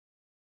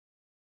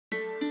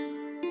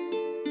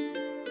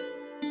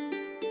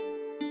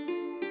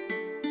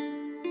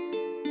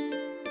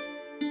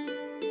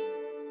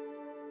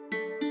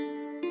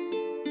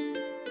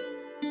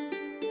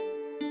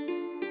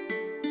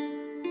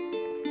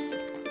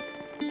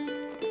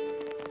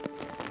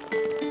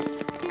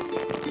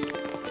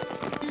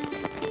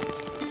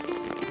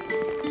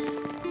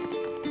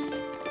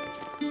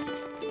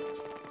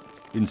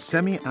In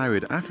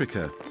semi-arid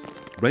Africa,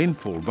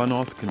 rainfall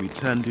runoff can be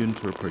turned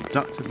into a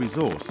productive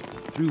resource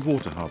through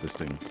water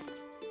harvesting.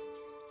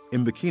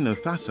 In Burkina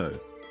Faso,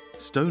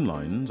 stone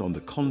lines on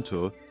the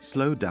contour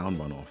slow down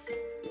runoff.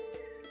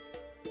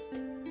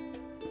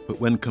 But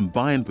when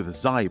combined with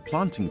Zaï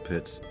planting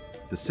pits,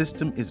 the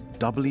system is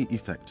doubly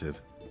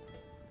effective.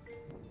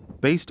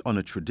 Based on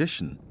a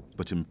tradition,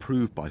 but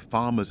improved by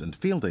farmers and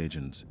field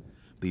agents,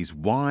 these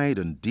wide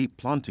and deep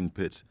planting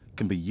pits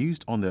can be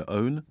used on their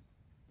own,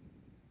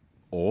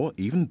 or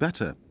even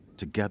better,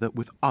 together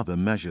with other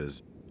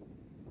measures.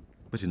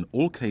 But in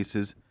all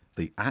cases,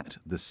 they act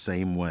the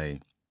same way,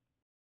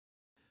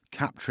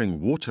 capturing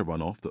water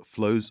runoff that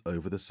flows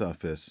over the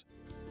surface.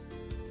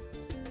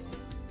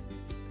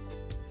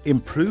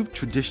 Improved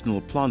traditional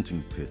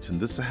planting pits in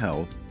the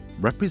Sahel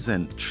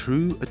represent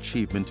true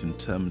achievement in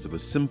terms of a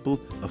simple,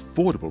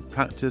 affordable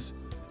practice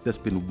that's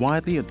been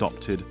widely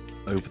adopted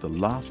over the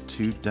last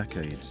 2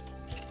 decades.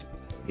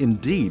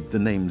 Indeed, the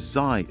name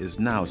Zaï is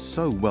now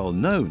so well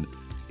known,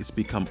 it's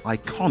become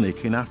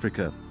iconic in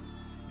Africa.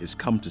 It's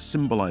come to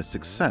symbolize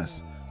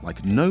success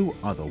like no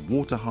other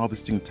water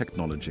harvesting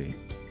technology.